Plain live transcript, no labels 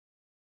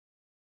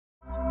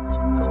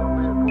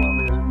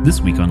This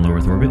week on Low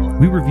Earth Orbit,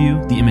 we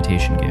review The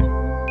Imitation Game.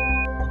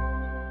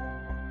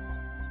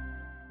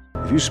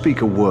 If you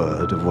speak a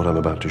word of what I'm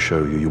about to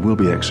show you, you will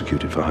be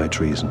executed for high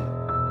treason.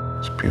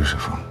 It's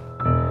beautiful.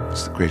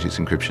 It's the greatest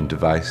encryption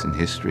device in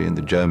history, and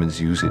the Germans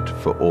use it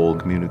for all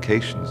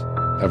communications.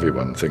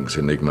 Everyone thinks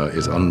Enigma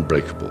is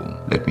unbreakable.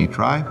 Let me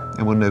try,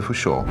 and we'll know for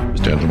sure.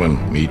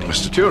 Gentlemen, meet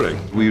Mr. Turing.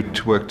 We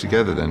to work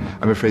together then.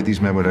 I'm afraid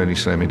these men would only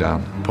slow me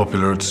down.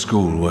 Popular at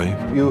school, were you?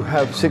 You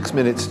have 6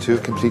 minutes to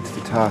complete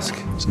the task.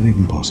 Is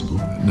anything possible?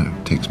 No,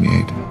 it takes me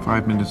 8.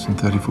 5 minutes and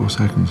 34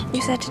 seconds.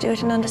 You said to do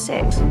it in under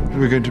 6.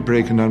 We're going to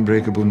break an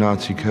unbreakable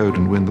Nazi code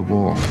and win the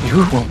war.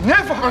 You will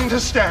never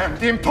understand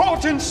the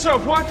importance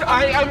of what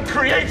I am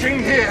creating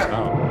here.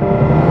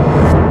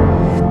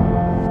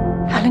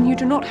 Alan, you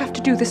do not have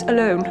to do this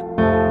alone.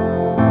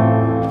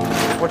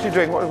 What are you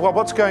doing?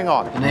 What's going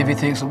on? The Navy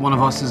thinks that one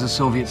of us is a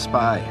Soviet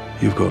spy.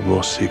 You've got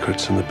more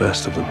secrets than the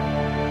best of them.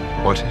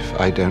 What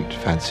if I don't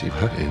fancy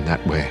her in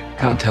that way?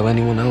 Can't tell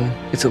anyone, Alan.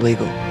 It's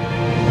illegal.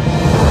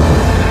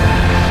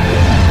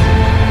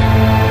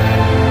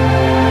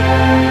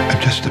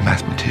 I'm just a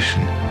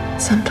mathematician.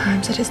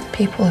 Sometimes it is the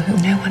people who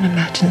no one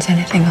imagines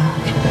anything of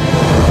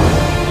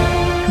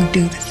who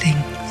do the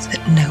things that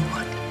no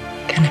one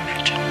can imagine.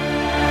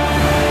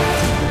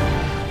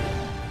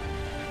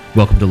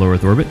 Welcome to Low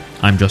Earth Orbit.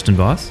 I'm Justin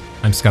Voss.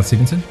 I'm Scott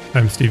Stevenson.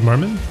 I'm Steve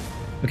Marmon.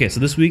 Okay, so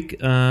this week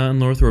on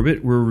Low Earth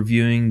Orbit, we're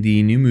reviewing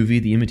the new movie,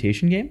 The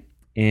Imitation Game.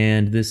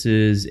 And this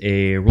is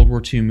a World War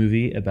II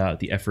movie about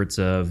the efforts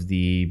of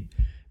the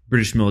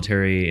British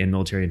military and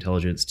military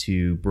intelligence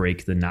to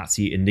break the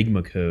Nazi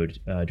Enigma code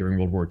during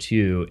World War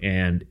II,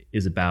 and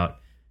is about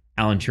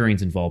Alan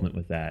Turing's involvement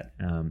with that.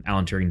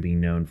 Alan Turing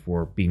being known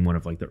for being one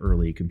of like the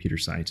early computer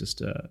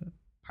scientist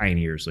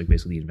pioneers, like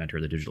basically the inventor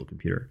of the digital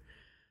computer.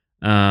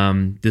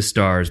 This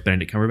stars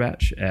Benedict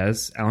Cumberbatch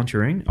as Alan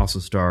Turing, also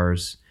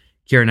stars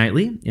Keira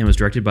Knightley, and was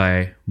directed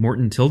by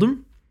Morton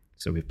Tildum.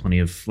 So we have plenty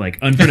of like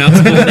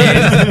unpronounceable names,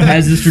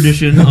 as is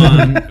tradition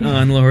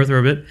on Low Earth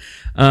Orbit.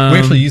 We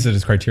actually use it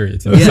as criteria.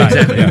 Yeah,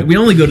 exactly. Yeah. We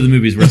only go to the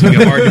movies where it's going to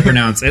be hard to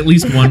pronounce at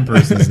least one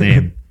person's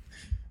name.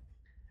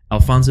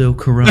 Alfonso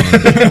Cuarón.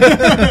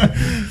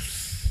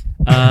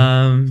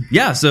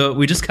 So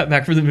we just got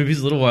back from the movies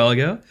a little while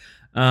ago.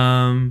 So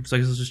I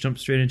guess let's just jump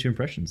straight into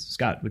impressions.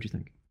 Scott, what'd you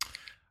think?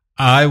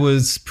 I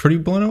was pretty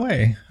blown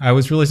away. I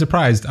was really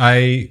surprised.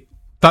 I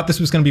thought this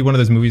was going to be one of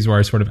those movies where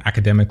I sort of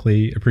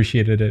academically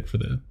appreciated it for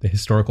the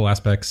historical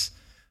aspects.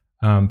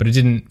 But it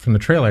didn't, from the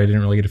trailer, I didn't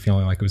really get a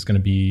feeling like it was going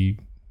to be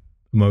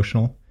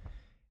emotional.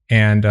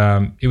 And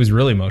it was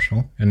really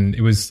emotional. And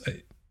it was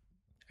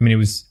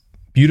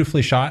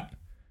beautifully shot.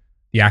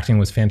 The acting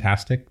was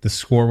fantastic. The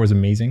score was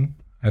amazing,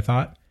 I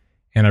thought.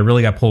 And I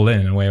really got pulled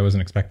in a way I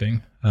wasn't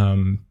expecting.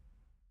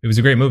 It was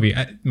a great movie.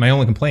 My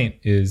only complaint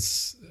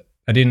is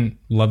I didn't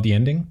love the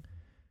ending.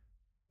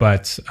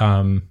 But,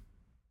 that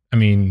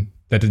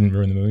didn't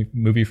ruin the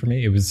movie for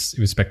me. It was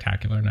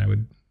spectacular, and I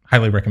would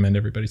highly recommend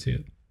everybody see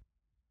it.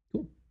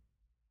 Cool.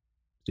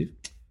 Steve?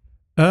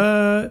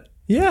 I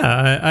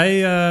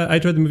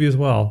enjoyed the movie as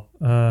well.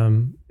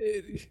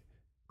 Benedict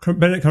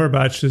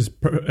Cumberbatch's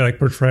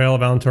portrayal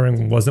of Alan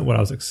Turing wasn't what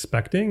I was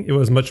expecting. It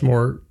was much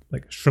more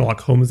like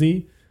Sherlock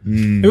Holmes-y.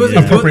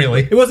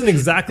 It wasn't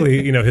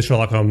exactly his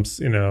Sherlock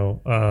Holmes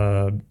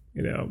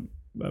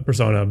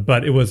persona,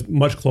 but it was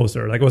much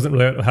closer. Like it wasn't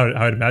really how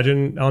I'd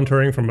imagine Alan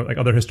Turing from like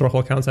other historical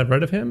accounts I've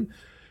read of him.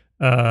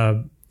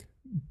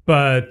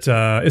 But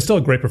it's still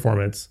a great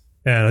performance,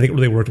 and I think it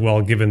really worked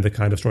well given the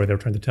kind of story they were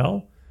trying to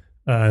tell,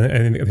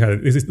 and kind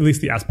of, at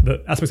least the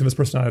aspects of his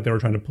personality that they were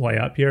trying to play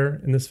up here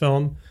in this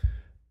film.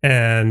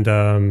 And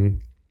the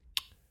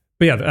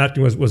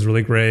acting was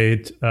really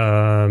great.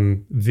 I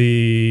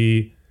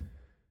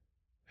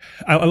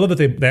love that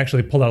they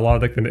actually pulled out a lot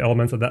of like the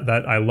elements of that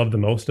I love the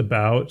most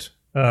about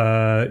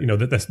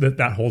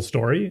that whole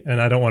story.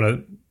 And I don't want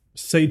to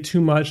say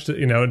too much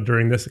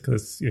during this,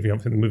 because if you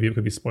haven't seen the movie, it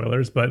could be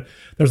spoilers, but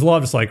there's a lot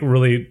of just like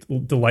really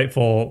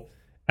delightful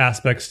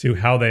aspects to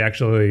how they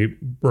actually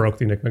broke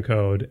the Enigma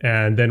code,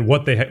 and then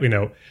what they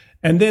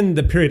and then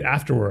the period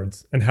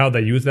afterwards and how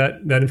they use that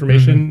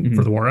information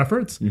for the war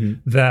efforts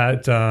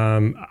that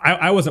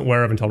I wasn't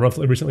aware of until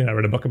relatively recently. And I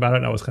read a book about it,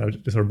 and I was kind of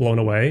just sort of blown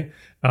away.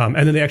 And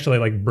then they actually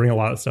like bring a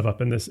lot of stuff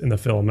up in the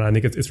film, and I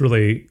think it's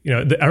really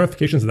the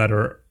ramifications of that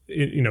are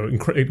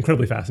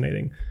incredibly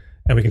fascinating,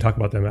 and we can talk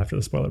about them after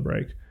the spoiler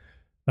break.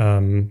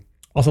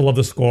 Also love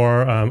the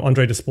score.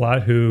 Andre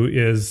Desplat,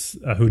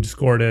 who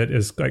scored it,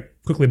 is like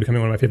quickly becoming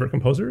one of my favorite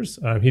composers.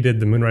 He did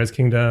the Moonrise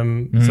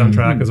Kingdom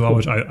soundtrack as well,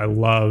 which I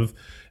love,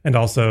 and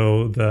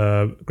also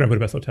the Grand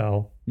Budapest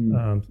Hotel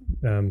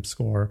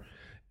score.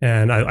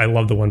 And I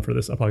love the one for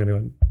this. I'm probably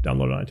going to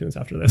download it on iTunes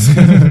after this.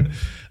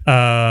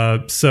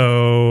 That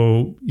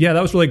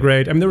was really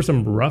great. I mean, there were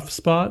some rough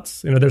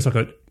spots. There's like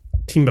a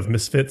team of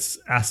misfits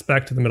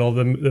aspect to the middle of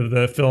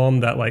the film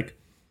that like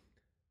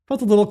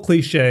felt a little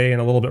cliche and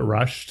a little bit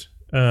rushed.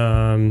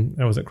 I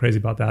wasn't crazy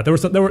about that.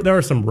 There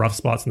were some rough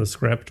spots in the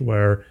script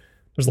where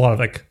there's a lot of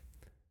like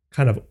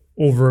kind of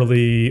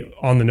overly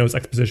on the nose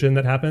exposition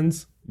that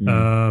happens.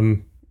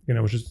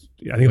 which is,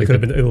 I think, like it could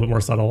have been a little bit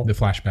more subtle. The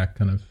flashback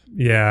kind of.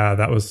 Yeah,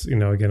 that was,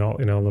 again, all,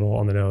 a little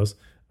on the nose.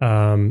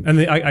 And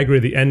I agree.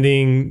 The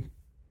ending,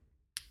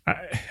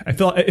 it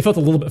felt a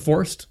little bit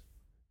forced.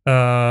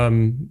 So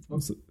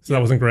that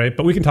wasn't great,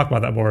 but we can talk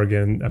about that more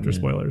again after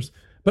spoilers.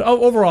 But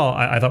overall,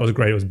 I thought it was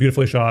great. It was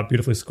beautifully shot,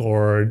 beautifully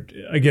scored.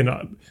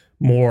 Again,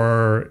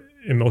 more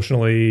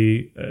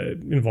emotionally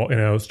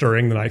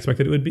stirring than I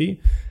expected it would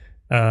be.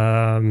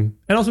 And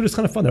also just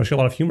kind of fun. There was a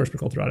lot of humor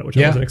sprinkled throughout it, which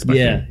I wasn't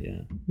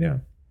expecting. Yeah.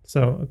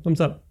 So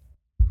thumbs up.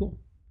 Cool.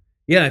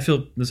 Yeah, I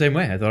feel the same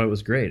way. I thought it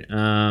was great.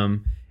 I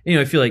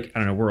feel like, I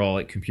don't know, we're all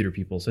like computer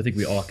people, so I think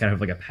we all kind of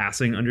have like a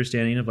passing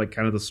understanding of like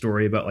kind of the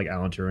story about like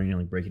Alan Turing and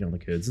like breaking down the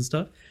codes and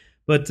stuff.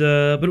 But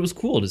it was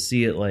cool to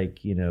see it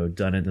like,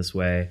 done in this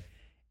way.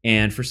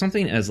 And for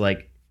something as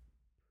like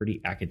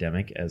pretty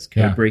academic as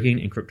code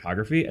breaking and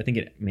cryptography, I think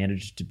it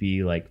managed to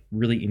be like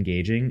really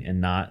engaging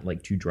and not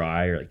like too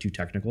dry or like too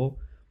technical.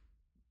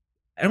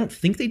 I don't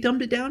think they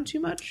dumbed it down too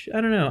much.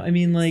 I don't know. I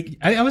mean, like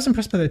I was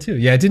impressed by that too.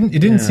 Yeah, it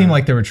didn't seem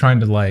like they were trying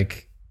to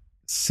like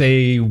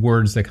say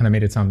words that kind of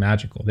made it sound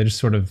magical. They just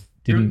sort of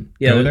didn't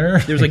go there.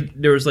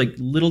 There was like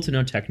little to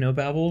no techno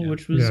babble,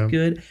 which was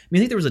good. I mean, I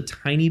think there was a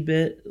tiny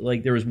bit,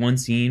 like there was one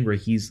scene where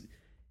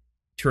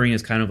Turing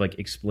is kind of like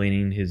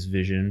explaining his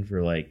vision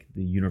for like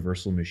the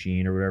universal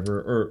machine or whatever,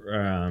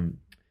 or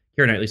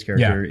Keira Knightley's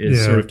character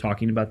is sort of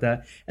talking about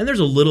that. And there's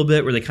a little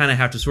bit where they kind of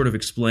have to sort of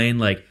explain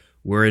like,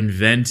 we're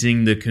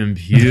inventing the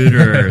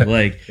computer,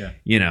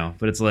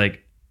 but it's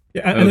like,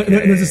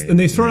 and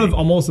they sort of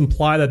almost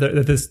imply that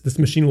this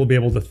machine will be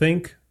able to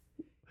think.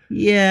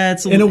 Yeah,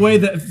 it's in a way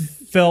that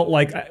felt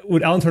like,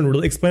 would Alan Turing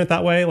really explain it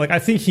that way? Like, I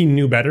think he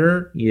knew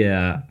better.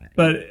 Yeah,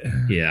 but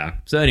yeah.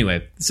 So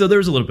anyway, there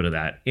was a little bit of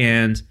that,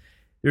 and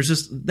there's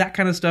just that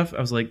kind of stuff. I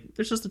was like,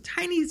 there's just a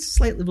tiny,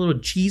 slightly little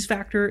cheese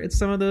factor at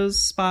some of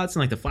those spots,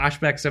 and like the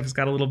flashback stuff has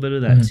got a little bit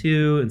of that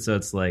too. And so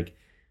it's like,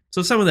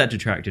 some of that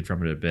detracted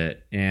from it a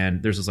bit.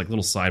 And there's this like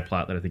little side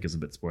plot that I think is a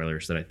bit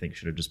spoilerish that I think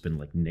should have just been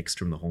like nixed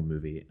from the whole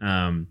movie.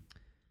 And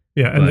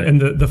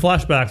the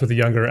flashbacks with the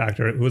younger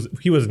actor,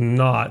 he was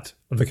not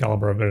of the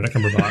caliber of Benedict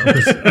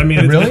Cumberbatch. I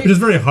mean, really? It was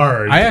very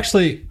hard. I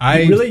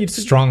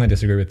strongly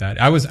disagree with that.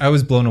 I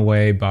was blown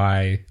away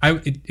by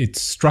it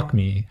struck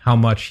me how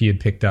much he had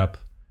picked up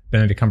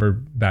Benedict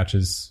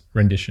Cumberbatch's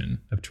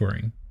rendition of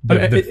Turing.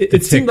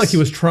 It seemed like he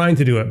was trying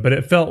to do it, but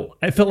it felt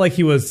like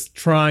he was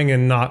trying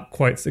and not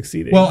quite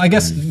succeeding. Well, I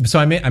guess so.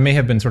 I may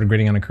have been sort of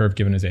grading on a curve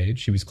given his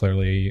age. He was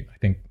clearly, I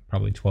think,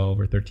 probably 12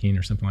 or 13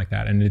 or something like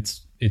that. And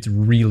it's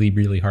really,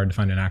 really hard to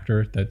find an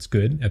actor that's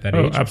good at that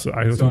age.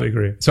 Absolutely, I totally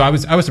agree. So I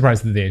was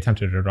surprised that they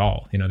attempted it at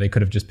all. They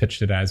could have just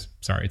pitched it as,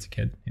 sorry, it's a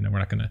kid. We're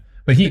not gonna.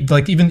 But he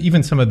like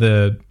even some of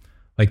the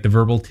like the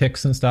verbal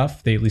tics and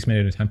stuff, they at least made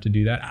an attempt to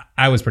do that.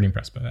 I was pretty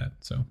impressed by that.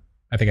 So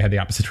I think I had the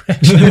opposite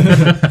reaction.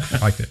 I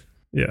liked it.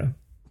 Yeah.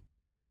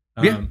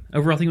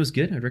 Overall, I think it was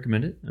good. I'd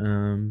recommend it.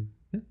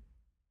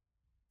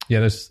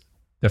 Yeah, there's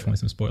definitely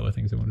some spoiler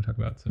things I want to talk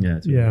about. So.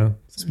 Yeah.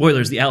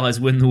 Spoilers, the Allies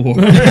win the war.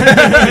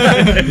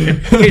 In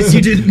case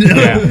you didn't know.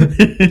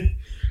 Yeah.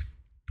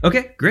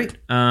 Okay, great.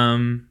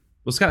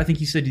 Well, Scott, I think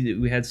you said that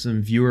we had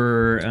some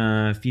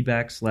viewer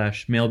feedback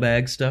 /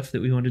 mailbag stuff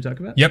that we wanted to talk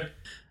about. Yep.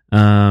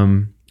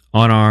 On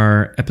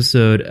our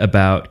episode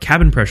about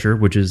Cabin Pressure,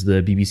 which is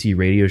the BBC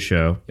radio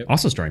show,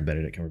 also starring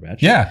Benedict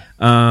Cumberbatch. Yeah.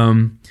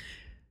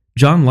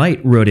 John Light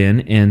wrote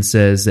in and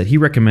says that he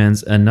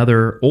recommends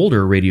another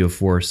older Radio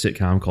 4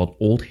 sitcom called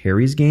Old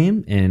Harry's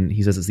Game, and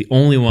he says it's the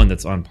only one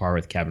that's on par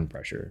with Cabin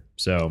Pressure.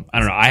 So, I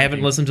don't know. I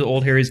haven't listened to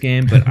Old Harry's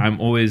Game, but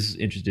I'm always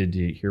interested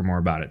to hear more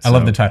about it. So, I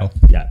love the title.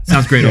 Yeah,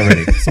 sounds great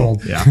already.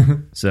 Sold. Yeah.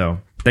 So,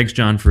 thanks,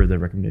 John, for the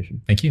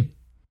recommendation. Thank you.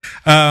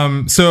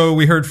 So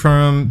we heard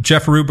from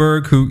Jeff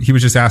Ruberg, who he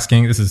was just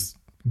asking, this is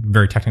a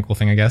very technical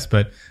thing, I guess,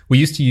 but we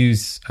used to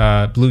use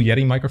Blue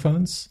Yeti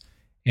microphones.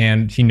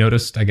 And he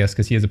noticed, I guess,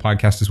 because he has a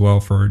podcast as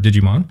well for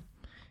Digimon,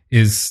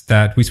 is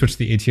that we switched to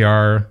the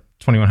ATR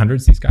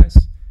 2100s, these guys,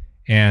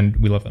 and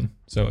we love them.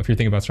 So if you're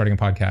thinking about starting a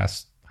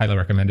podcast, highly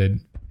recommended.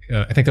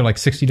 I think they're like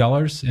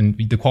 $60, and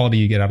the quality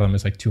you get out of them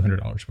is like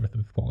 $200 worth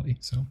of quality.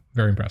 So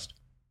very impressed.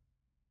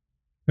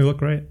 They look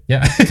great.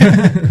 Yeah.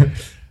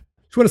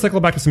 Just want to cycle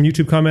back to some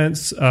YouTube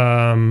comments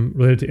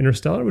related to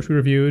Interstellar, which we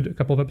reviewed a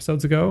couple of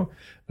episodes ago.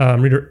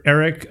 Reader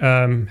Eric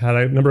had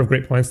a number of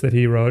great points that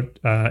he wrote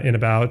in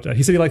about.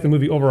 He said he liked the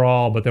movie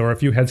overall, but there were a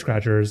few head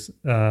scratchers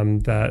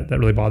that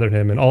really bothered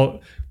him. And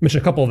I'll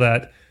mention a couple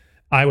that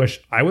I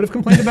wish I would have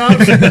complained about.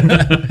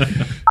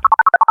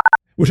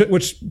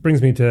 which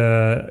brings me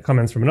to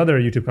comments from another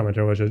YouTube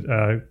commenter, which is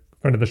a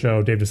friend of the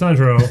show, Dave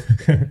DeSandro,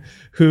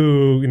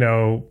 who,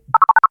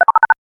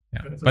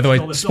 Yeah. By the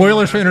way,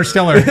 spoilers for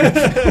Interstellar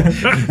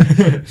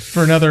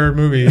for another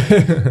movie.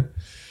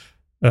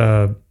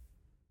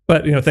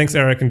 But thanks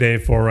Eric and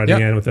Dave for writing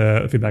in with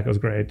the feedback. It was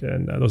great,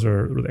 and those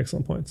are really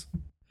excellent points.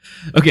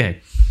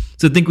 Okay,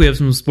 so I think we have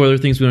some spoiler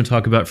things we want to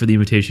talk about for the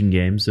Imitation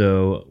Game.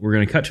 So we're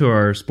going to cut to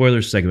our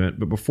spoilers segment.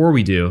 But before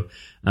we do,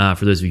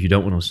 for those of you who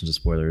don't want to listen to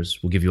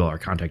spoilers, we'll give you all our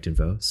contact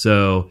info.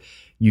 So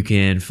You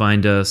can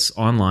find us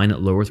online at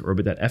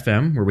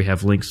lowerearthorbit.fm, where we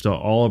have links to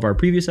all of our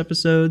previous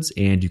episodes,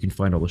 and you can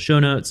find all the show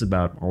notes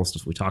about all the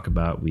stuff we talk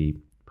about. We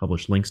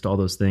publish links to all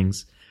those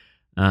things.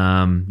 You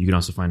can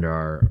also find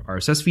our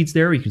RSS feeds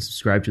there. You can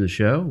subscribe to the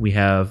show. We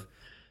have...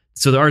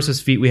 So the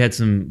RSS feed, we had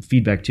some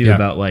feedback too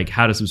about like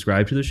how to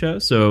subscribe to the show.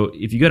 So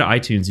if you go to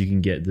iTunes, you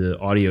can get the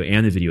audio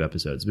and the video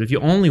episodes. But if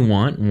you only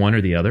want one or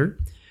the other,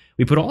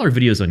 we put all our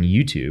videos on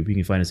YouTube. You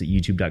can find us at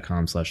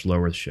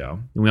youtube.com/lowerearthshow.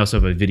 And we also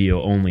have a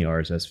video only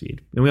RSS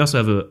feed. And we also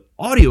have a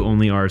audio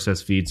only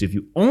RSS feed. So if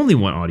you only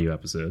want audio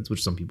episodes,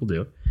 which some people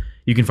do,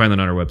 you can find that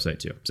on our website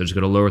too. So just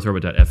go to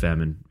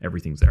lowerearthorbit.fm and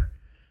everything's there.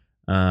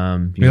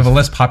 We have a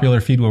less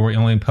popular feed where we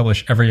only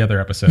publish every other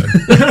episode.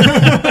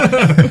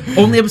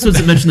 Only episodes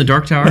that mention the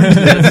Dark Tower.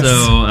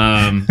 So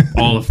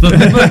all of them.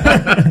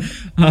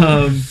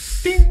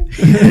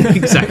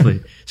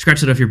 Exactly.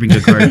 Scratch it off your bingo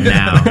card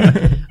now.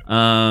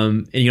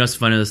 And you can also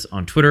find us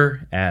on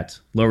Twitter at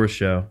Lower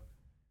Show.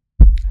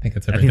 I think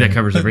that's everything. I think that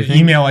covers everything.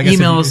 Email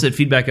us at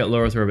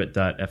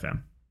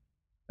feedback@lowerearthorbit.fm.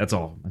 That's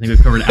all. I think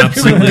we've covered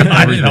absolutely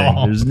everything.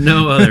 There's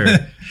no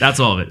other. That's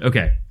all of it.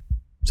 Okay.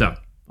 So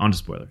on to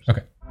spoilers.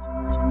 Okay.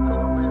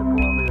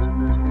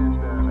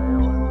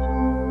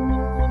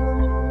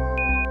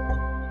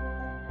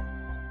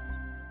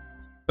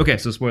 Okay,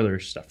 so spoiler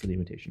stuff for the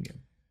Imitation Game.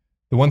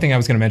 The one thing I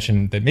was going to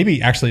mention that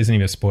maybe actually isn't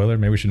even a spoiler,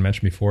 maybe we should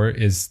mention before,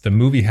 is the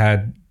movie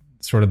had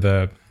sort of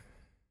the,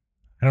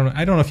 I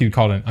don't know if you'd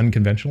call it an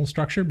unconventional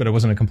structure, but it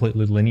wasn't a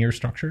completely linear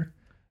structure.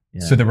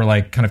 Yeah. So there were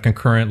like kind of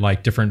concurrent,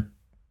 like different,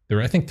 there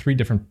were I think 3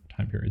 different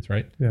time periods,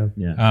 right?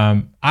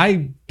 Yeah.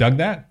 I dug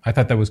that. I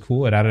thought that was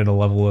cool. It added a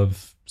level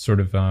of sort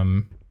of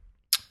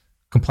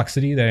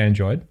complexity that I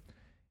enjoyed.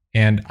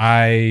 And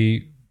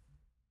I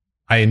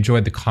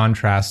enjoyed the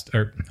contrast,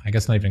 or I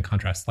guess not even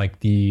contrast, like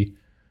the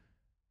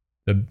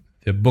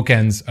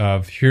bookends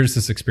of here's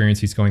this experience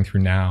he's going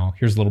through now.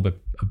 Here's a little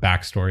bit of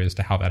backstory as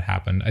to how that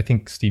happened. I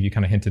think, Steve, you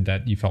kind of hinted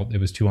that you felt it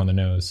was too on the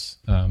nose.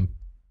 Some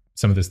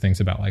of those things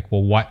about like,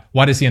 well,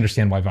 why does he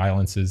understand why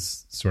violence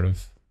is sort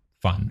of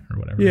fun or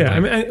whatever? Yeah, like, I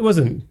mean, it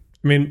wasn't.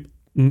 I mean,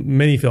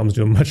 many films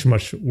do a much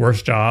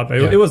worse job.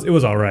 It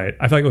was all right.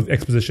 I feel like it was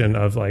exposition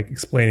of like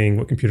explaining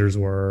what computers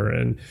were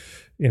and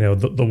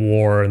the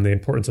war and the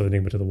importance of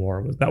Enigma to the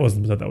war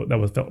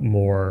that felt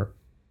more,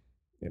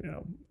 I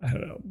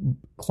don't know,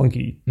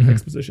 clunky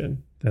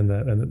exposition than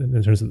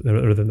in terms of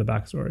other than the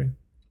backstory.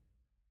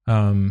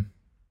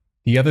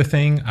 The other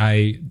thing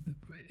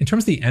in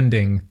terms of the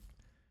ending,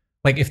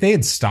 like if they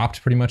had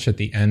stopped pretty much at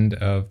the end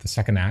of the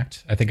second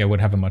act, I think I would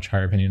have a much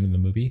higher opinion of the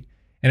movie.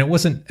 And it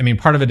wasn't, I mean,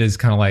 part of it is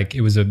kind of like,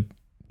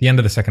 the end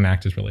of the second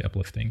act is really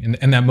uplifting.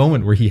 And that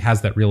moment where he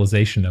has that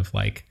realization of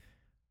like,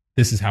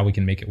 this is how we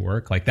can make it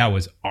work. Like that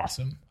was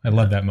awesome. I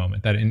love that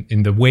moment. That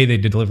in the way they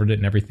delivered it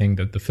and everything,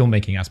 the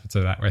filmmaking aspects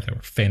of that right there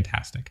were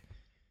fantastic.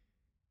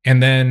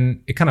 And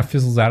then it kind of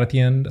fizzles out at the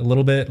end a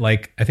little bit.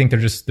 Like I think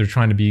they're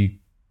trying to be,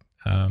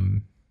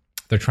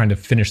 they're trying to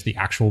finish the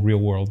actual real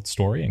world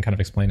story and kind of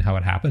explain how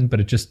it happened. But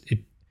there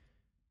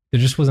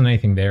just wasn't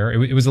anything there.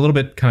 It was a little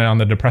bit kind of on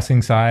the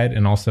depressing side,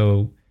 and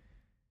also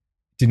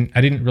I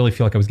didn't really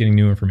feel like I was getting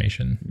new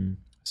information.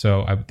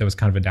 So that was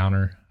kind of a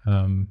downer.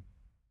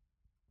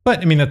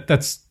 But I mean, it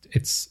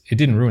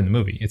didn't ruin the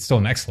movie. It's still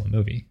an excellent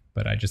movie,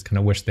 but I just kind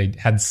of wish they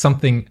had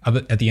something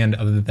at the end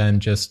other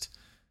than just,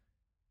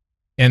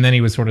 and then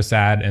he was sort of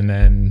sad and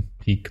then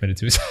he committed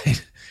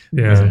suicide.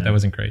 Yeah. That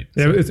wasn't great.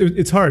 Yeah, so.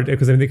 It's hard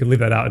because I mean, they could leave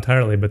that out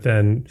entirely, but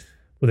then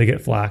will they get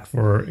flack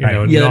for,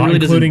 not really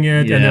including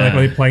it? Yeah. And then like,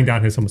 are they playing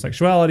down his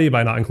homosexuality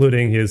by not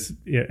including his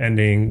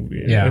ending,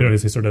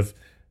 his sort of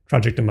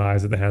tragic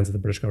demise at the hands of the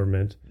British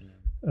government?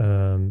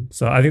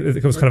 So I think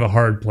it was kind of a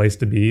hard place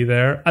to be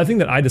there. I think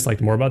that I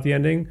disliked more about the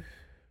ending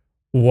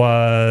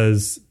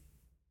was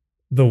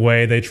the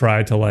way they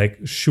tried to like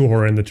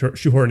shoehorn in the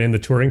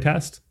Turing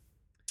test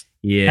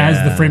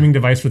as the framing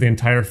device for the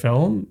entire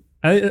film.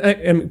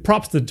 And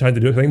props to trying to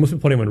do it. I think most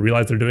people don't even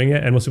realize they're doing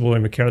it, and most people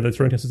don't even care that the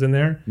Turing test is in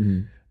there.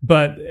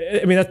 But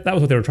I mean, that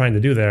was what they were trying to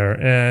do there,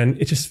 and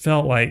it just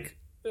felt like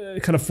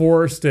kind of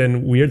forced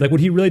and weird. Like, would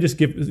he really just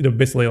give,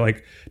 basically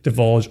like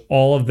divulge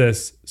all of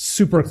this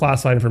super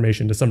classified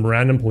information to some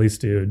random police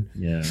dude?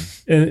 Yeah.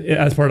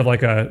 As part of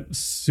like a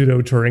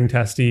pseudo Turing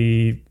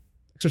testy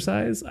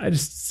exercise? It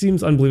just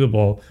seems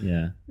unbelievable.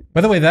 Yeah.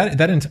 By the way,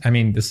 I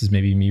mean, this is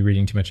maybe me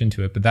reading too much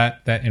into it, but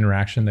that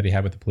interaction that he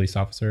had with the police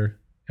officer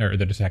or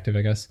the detective,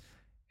 I guess,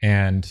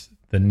 and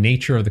the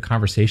nature of the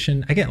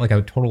conversation, I get like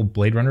a total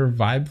Blade Runner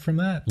vibe from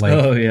that. Like,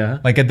 oh yeah.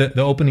 Like at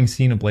the opening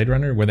scene of Blade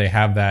Runner where they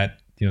have that,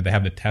 they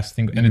have the test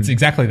thing, and it's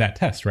exactly that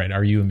test, right?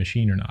 Are you a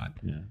machine or not?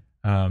 Yeah.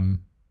 I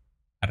don't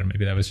know.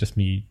 Maybe that was just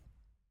me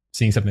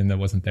seeing something that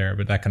wasn't there,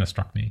 but that kind of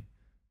struck me.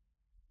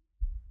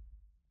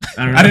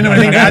 I don't know. I didn't know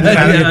anything to add to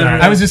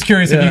that. I was just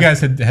curious if you guys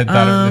had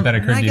thought if that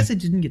occurred to you. I guess I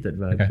didn't get that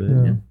vibe, Okay.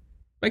 but yeah.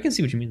 I can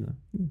see what you mean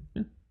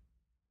though.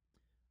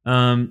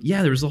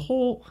 Yeah.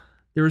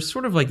 There was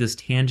sort of like this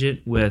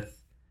tangent with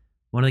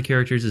one of the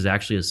characters is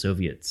actually a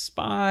Soviet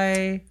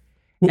spy.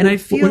 And I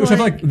feel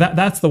like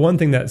that's the one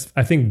thing that's,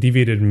 I think,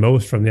 deviated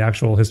most from the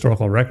actual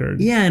historical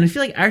record. Yeah, and I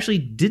feel like actually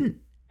didn't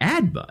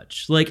add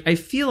much. Like, I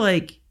feel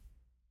like,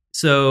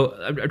 so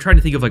I'm trying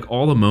to think of like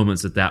all the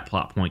moments that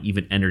plot point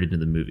even entered into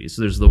the movie.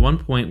 So there's the one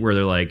point where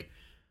they're like,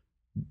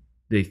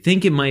 they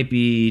think it might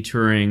be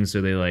Turing,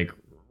 so they like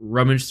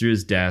rummage through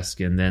his desk,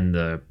 and then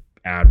the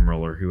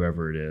admiral or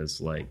whoever it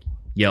is like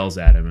yells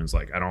at him and is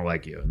like, I don't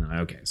like you. And then,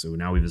 okay, so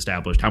now we've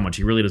established how much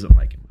he really doesn't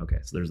like him. Okay,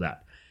 so there's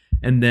that.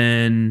 And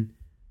then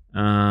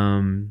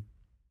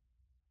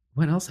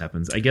what else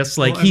happens? I guess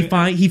like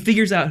he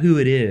figures out who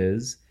it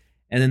is,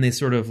 and then they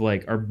sort of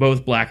like are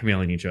both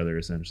blackmailing each other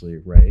essentially,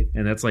 right?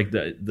 And that's like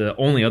the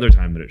only other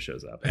time that it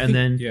shows up. And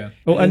then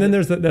and then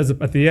there's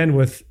at the end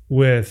with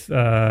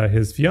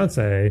his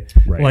fiance,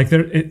 right. Like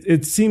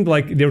it seemed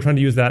like they were trying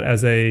to use that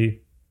as a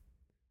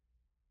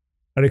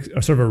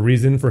sort of a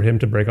reason for him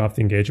to break off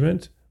the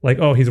engagement. Like,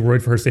 oh, he's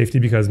worried for her safety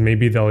because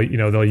maybe they'll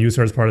use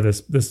her as part of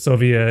this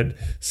Soviet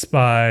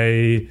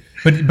spy.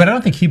 But I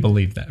don't think he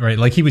believed that, right?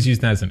 Like he was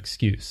using that as an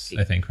excuse,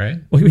 I think, right?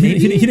 Well, he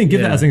didn't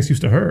give that as an excuse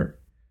to her.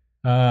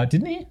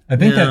 Didn't he? I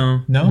think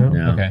no.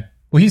 Okay.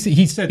 Well, he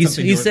said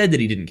something. He said that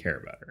he didn't care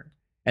about her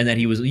and that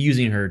he was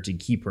using her to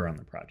keep her on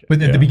the project.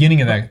 But at the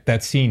beginning of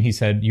that scene, he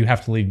said, "You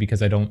have to leave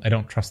because I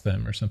don't trust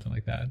them," or something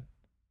like that.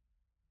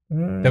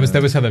 That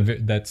was how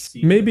that's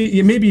maybe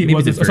it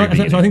was. So I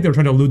think they were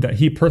trying to allude that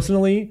he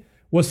personally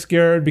was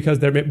scared because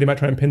they might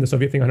try and pin the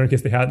Soviet thing on her in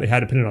case they had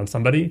to pin it on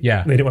somebody.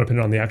 Yeah, and they didn't want to pin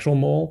it on the actual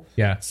mole.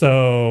 Yeah.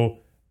 So,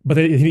 but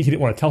he didn't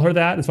want to tell her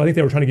that, and so I think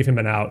they were trying to give him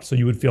an out so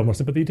you would feel more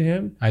sympathy to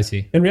him. I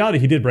see. In reality,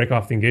 he did break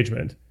off the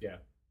engagement. Yeah,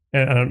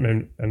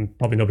 and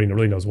probably nobody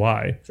really knows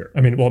why. Sure.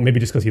 I mean, well, maybe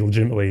just because he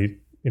legitimately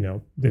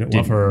didn't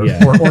love her,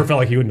 or felt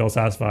like he wouldn't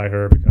satisfy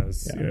her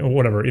because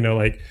whatever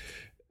like.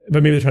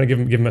 But maybe they're trying to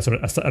give him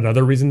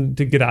another reason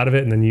to get out of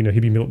it, and then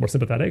he'd be more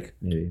sympathetic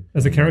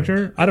as a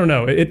character. I don't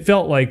know. It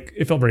felt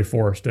very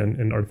forced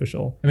and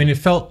artificial. I mean, I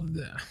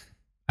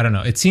don't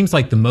know. It seems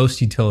like the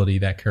most utility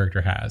that character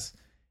has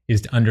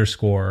is to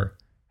underscore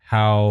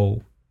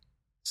how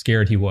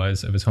scared he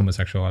was of his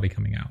homosexuality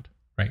coming out.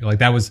 Right? Like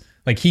that was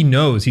like he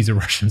knows he's a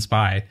Russian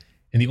spy,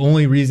 and the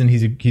only reason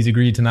he's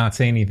agreed to not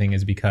say anything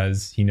is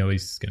because he knows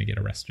he's going to get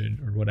arrested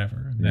or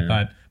whatever. I mean, I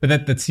thought,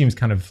 but that seems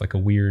kind of like a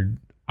weird,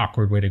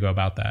 awkward way to go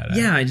about that.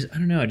 Yeah, I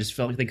don't know. I just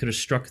felt like they could have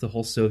struck the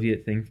whole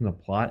Soviet thing from the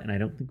plot, and I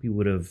don't think we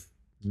would have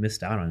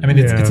missed out on it. I mean,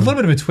 it's a little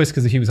bit of a twist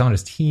because he was on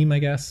his team, I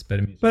guess. But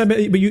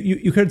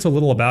you cared so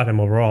little about him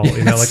overall.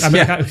 Yes,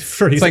 I'm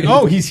sure he's like,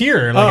 he's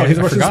here. Like, he's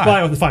a Russian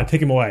spy. Fine,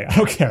 take him away. I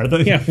don't care.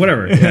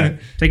 Whatever. Yeah.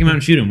 Take him out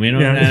and shoot him. We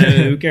don't.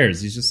 Who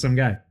cares? He's just some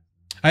guy.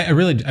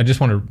 I just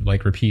want to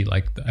like repeat.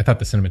 Like I thought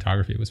the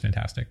cinematography was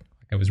fantastic.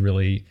 It was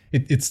really,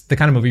 it's the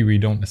kind of movie where you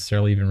don't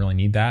necessarily even really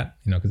need that,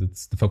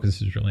 because the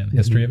focus is really on the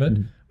history of it.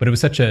 But it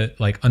was such a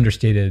like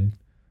understated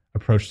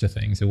approach to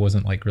things. It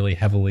wasn't like really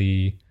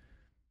heavily,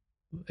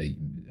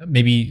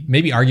 maybe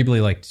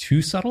arguably like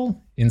too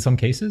subtle in some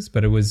cases,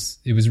 but it was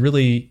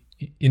really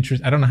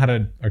interesting. I don't know how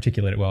to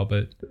articulate it well,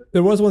 but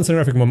there was one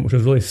cinematographic moment which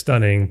was really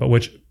stunning, but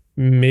which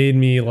made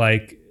me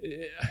like,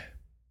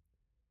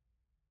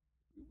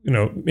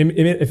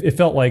 it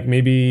felt like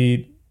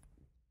maybe,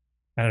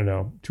 I don't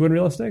know, too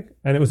unrealistic.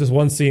 And it was this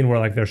one scene where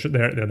like they're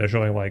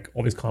showing like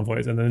all these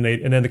convoys, and then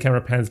the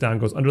camera pans down,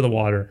 goes under the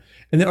water,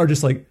 and there are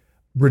just like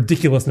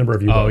ridiculous number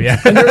of U-boats. Oh yeah,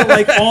 and they're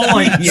like all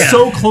like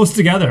so close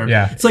together.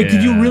 Yeah, it's like,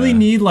 did you really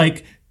need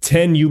like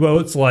 10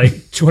 U-boats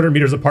like 200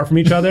 meters apart from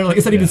each other? Like,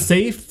 is that even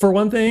safe for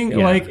one thing?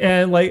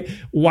 Yeah. Like,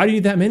 why do you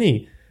need that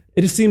many?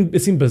 It seemed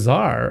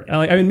bizarre. And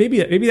like, I mean, maybe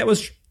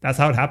that's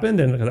how it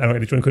happened, and I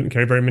don't know, couldn't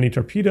carry very many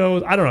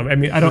torpedoes. I don't know. I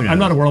mean, I'm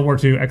not a World War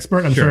II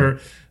expert. I'm sure.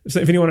 So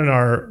if anyone in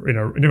our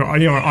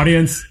our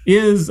audience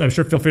is, I'm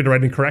sure, feel free to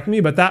write and correct me.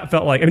 But that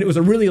felt like, I mean, it was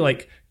a really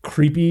like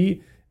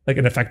creepy, like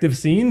an effective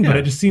scene, but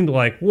it just seemed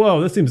like,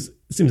 whoa, this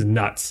seems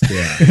nuts.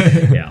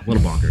 Yeah, a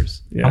little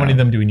bonkers. Yeah. How many of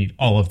them do we need?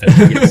 All of them.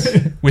 Yes,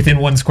 within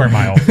 1 square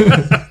mile.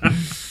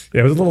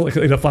 Yeah, it was a little like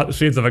the flat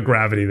shades of a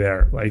gravity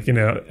there, like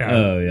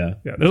Oh yeah.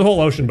 There's a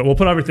whole ocean, but we'll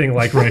put everything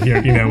like right here,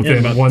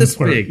 within 1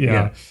 square. Big,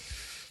 yeah.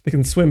 They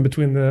can swim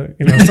between the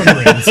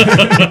submarines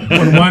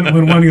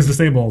when one is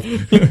disabled.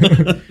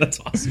 That's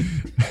awesome.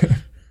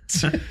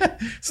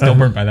 Still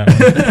burnt by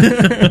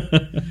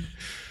that one.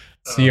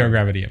 See our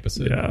gravity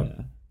episode.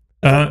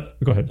 Yeah.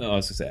 Go ahead. I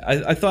was gonna say,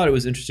 I thought it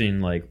was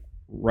interesting. Like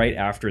right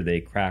after they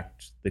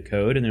cracked the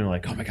code, and they were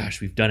like, "Oh my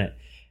gosh, we've done it,"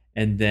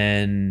 and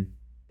then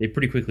they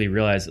pretty quickly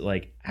realized that,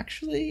 like,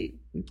 actually,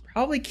 we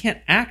probably can't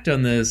act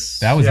on this.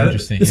 That was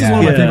interesting. This is one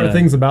of my favorite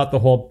things about the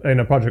whole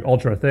Project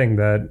Ultra thing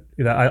that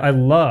I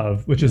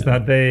love, which is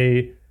that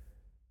they,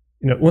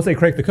 once they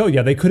cracked the code,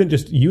 they couldn't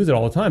just use it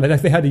all the time.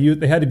 They had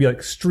to be like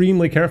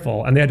extremely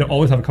careful, and they had to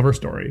always have a cover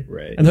story.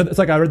 Right. And so it's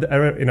like I was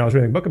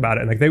reading a book about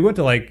it, and like they went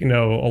to like a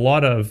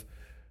lot of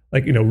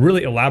like,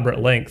 really elaborate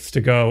lengths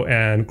to go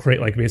and create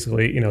like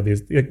basically,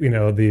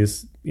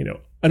 these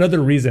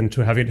another reason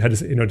to have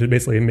to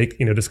basically make,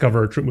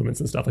 discover troop movements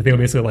and stuff. Like they would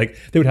basically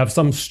they would have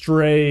some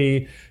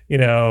stray,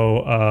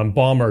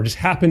 bomber just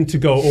happen to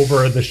go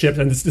over the ship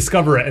and just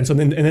discover it. And so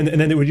then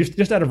they would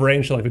just out of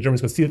range, so like the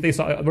Germans could see that they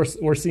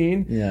were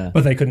seen,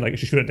 but they couldn't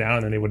shoot it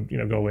down, and they would,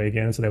 go away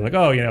again. So they were like,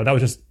 oh, that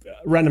was just a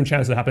random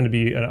chance that happened to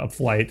be a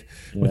flight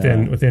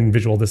within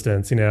visual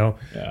distance,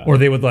 or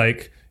they would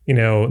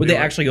would they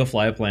actually go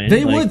fly a plane?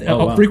 They would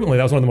frequently.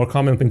 That was one of the more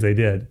common things they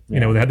did.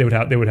 They would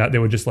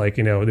just they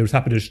would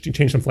happen to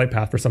change some flight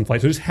path for some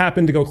flight. So it just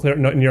happened to go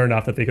near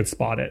enough that they could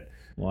spot it.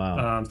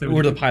 Wow. So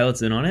were the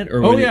pilots in on it?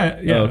 Or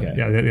okay.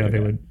 They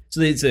would. So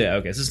they'd say,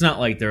 okay. So it's not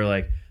like they're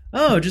like,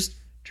 oh, just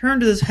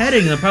turn to this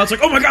heading, and the pilot's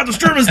like, oh my god, the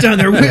Germans down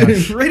there.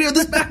 Radio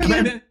this back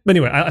in. But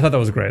anyway, I thought that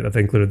was great that they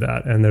included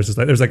that. And there's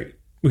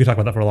we could talk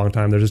about that for a long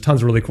time. There's just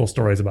tons of really cool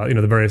stories about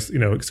the various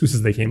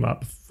excuses they came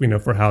up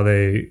for how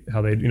they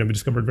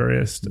discovered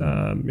various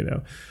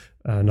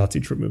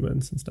Nazi troop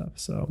movements and stuff.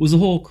 So was the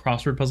whole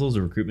crossword puzzle as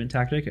a recruitment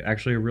tactic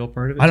actually a real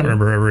part of it? I don't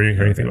remember ever hearing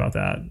anything about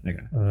that. Okay,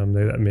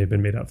 that may have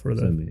been made up for or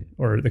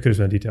there could have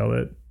been a detail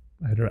that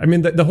I had. I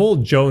mean, the whole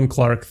Joan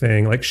Clark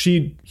thing, like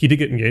he did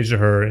get engaged to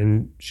her,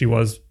 and she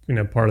was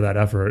part of that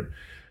effort,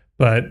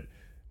 but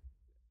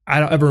I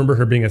don't ever remember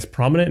her being as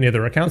prominent in the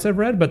other accounts I've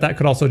read. But that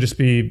could also just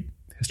be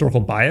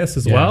historical bias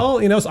as well,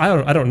 So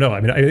I don't know.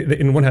 I mean,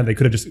 in one hand, they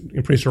could have just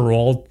increased her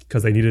role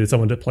because they needed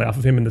someone to play off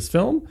of him in this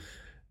film,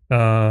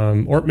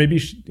 or maybe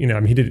he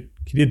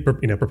did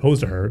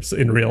propose to her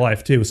in real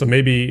life too. So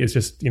maybe it's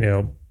just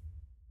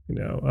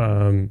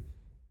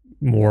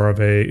more of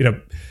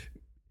a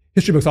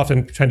history books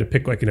often trying to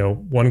pick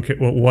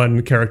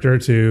one character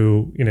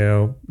to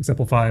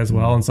exemplify as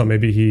well, and so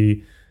maybe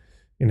he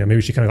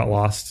maybe she kind of got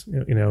lost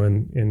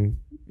in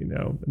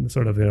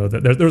sort of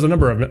there was a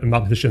number of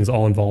mathematicians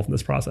all involved in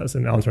this process,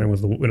 and Alan Turing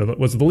was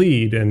the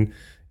lead, and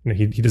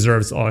he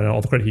deserves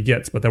all the credit he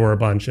gets, but there were a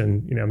bunch,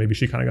 and maybe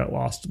she kind of got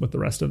lost with the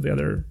rest of the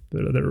other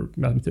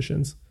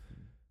mathematicians.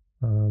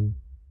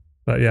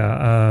 But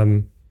yeah,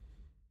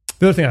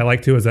 the other thing I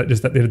like too is that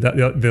just that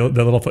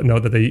the little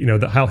footnote that they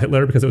the Heil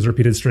Hitler, because it was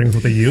repeated strings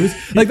what they used,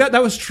 like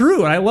that was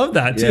true, and I love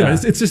that too. Yeah.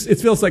 It's just, it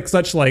feels like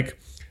such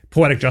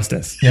poetic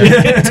justice. Yeah.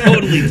 It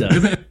totally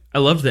does. I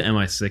loved the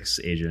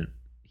MI6 agent.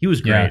 He was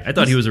great. Yeah. I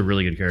thought he was a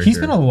really good character. He's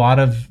been a lot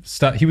of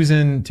stuff. He was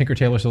in Tinker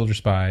Tailor Soldier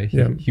Spy.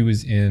 He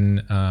was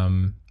in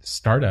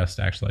Stardust,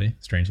 actually,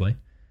 strangely.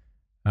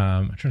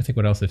 I'm trying to think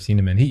what else I've seen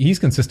him in. He's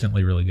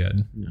consistently really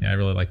good. Yeah, I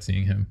really liked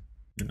seeing him.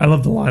 I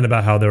love the line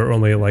about how there were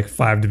only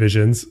 5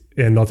 divisions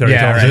in military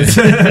intelligence.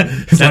 Right.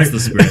 That's the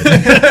spirit.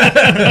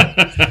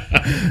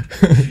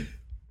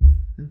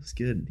 That was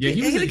good. Yeah,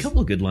 he had a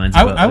couple of good lines.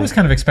 I was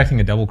kind of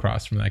expecting a double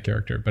cross from that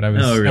character, but I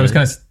was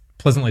kind of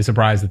pleasantly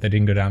surprised that they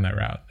didn't go down that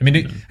route. I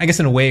mean, I guess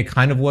in a way it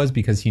kind of was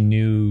because he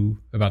knew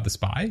about the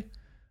spy,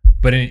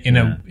 but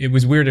it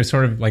was weird,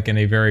 sort of in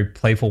a very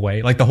playful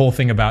way, like the whole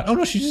thing about, oh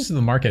no, she's just in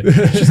the market,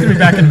 she's gonna be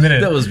back in a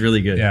minute. That was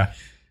really good. Yeah,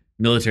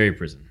 military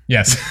prison.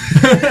 Yes.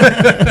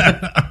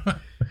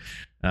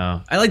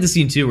 I like the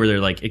scene too where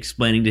they're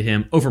explaining to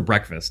him over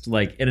breakfast,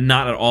 in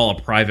not at all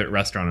a private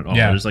restaurant at all.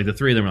 Yeah. There's the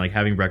three of them are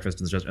having breakfast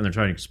in this restaurant, and they're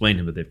trying to explain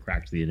to him that they've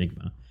cracked the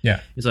enigma. Yeah,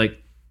 it's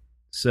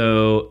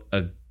so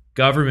a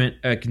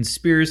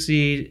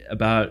conspiracy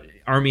about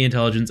army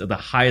intelligence at the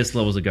highest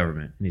levels of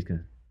government, and he's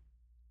gonna.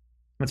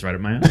 That's right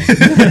up my alley.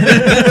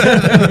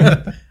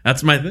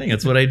 That's my thing.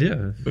 That's what I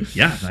do.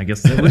 Yeah, I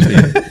guess that would be.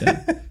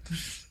 Yeah.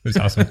 It was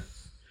awesome.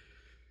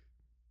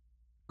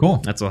 Cool.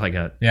 That's all I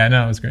got. Yeah,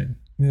 no, it was great.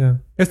 Yeah.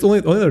 It's the only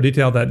other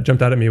detail that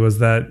jumped out at me was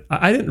that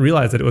I didn't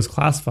realize that it was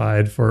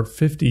classified for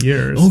 50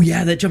 years. Oh,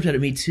 yeah, that jumped out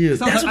at me too.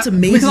 That's what's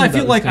amazing. Because I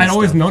feel like I'd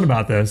always known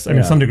about this. I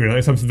mean, to some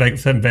degree, some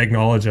vague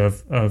knowledge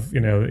of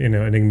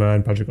Enigma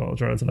and Project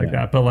Ultra and stuff like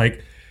that. But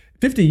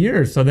 50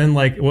 years. So then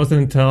it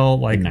wasn't until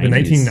the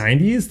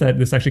 1990s that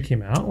this actually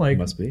came out. It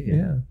must be.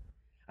 Yeah.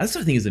 That's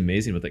what I think is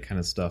amazing with that kind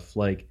of stuff.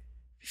 50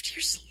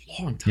 years is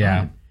a long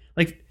time.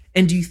 Yeah.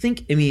 And do you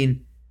think, I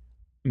mean,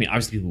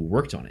 obviously people who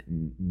worked on it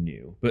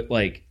knew, but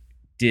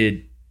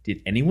did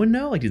anyone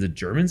know? Did the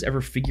Germans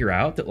ever figure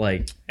out that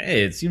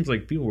hey, it seems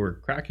like people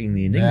were cracking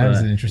the enigma? That was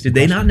an interesting Did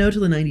they question. not know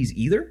till the 90s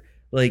either?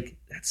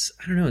 That's,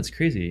 I don't know, it's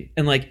crazy.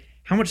 And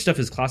how much stuff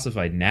is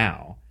classified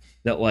now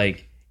that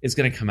it's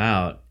going to come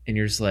out and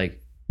you're just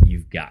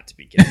you've got to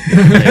be kidding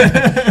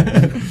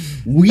me.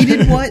 We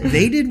did what?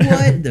 They did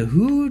what? The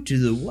who to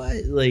the what?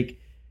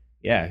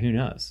 Yeah, who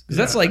knows? Because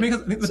that's they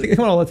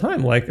come out all the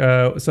time.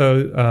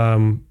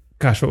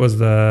 Gosh, what was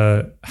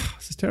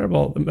this is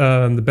terrible.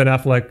 The Ben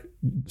Affleck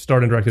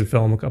starred and directed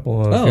film a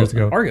couple of years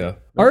ago. Argo.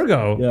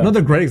 Yeah.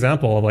 Another great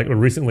example of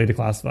recently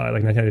declassified,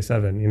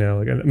 1997.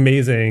 An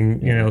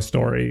amazing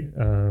story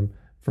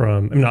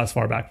from not as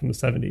far back from the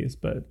 70s,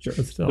 but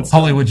still.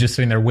 Hollywood just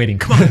sitting there waiting.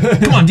 Come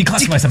on,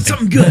 declassify something.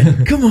 Something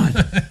good. Come on,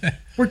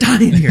 we're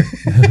dying here.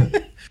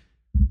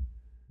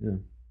 Yeah.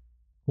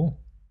 Cool.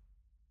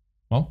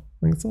 Well,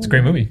 I think it's a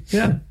great movie.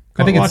 Yeah,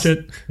 I think watch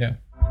it. Yeah.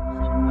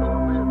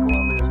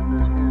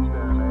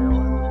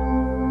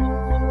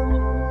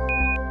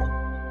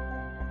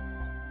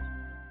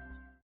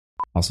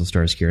 Also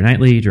stars Keira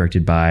Knightley,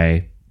 directed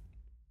by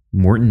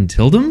Morton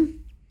Tildum.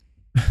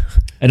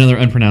 Another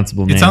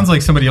unpronounceable name. It sounds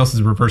like somebody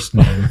else's reversed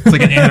name. It's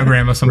like an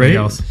anagram of somebody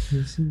Right? else.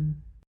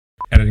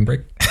 Editing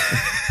break.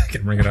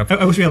 Can bring it up.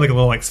 I wish we had like a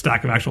little like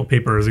stack of actual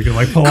papers you could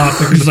like pull out.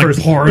 Just like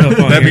pour it up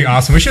on That'd be here.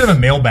 awesome. We should have a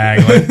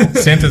mailbag, like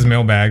Santa's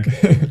mailbag.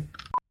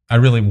 I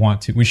really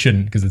want to. We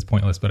shouldn't because it's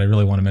pointless, but I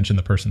really want to mention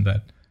the person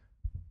that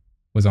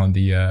was on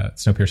the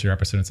Snowpiercer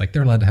episode. It's like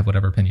they're allowed to have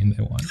whatever opinion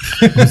they want.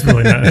 It's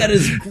really nice. That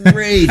is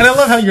great. And I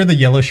love how you're the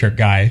yellow shirt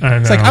guy.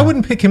 It's like I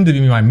wouldn't pick him to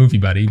be my movie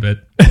buddy,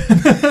 but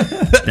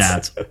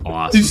That's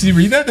awesome. did you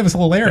read that? That was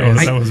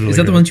hilarious. That was really Is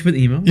that the good. one you put in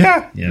the email?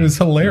 Yeah, it was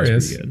that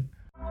hilarious. pretty good.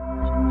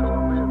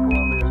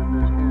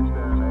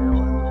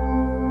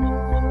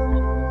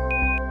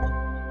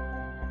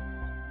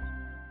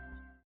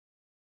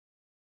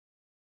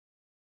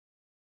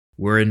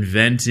 We're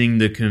inventing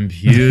the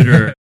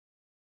computer.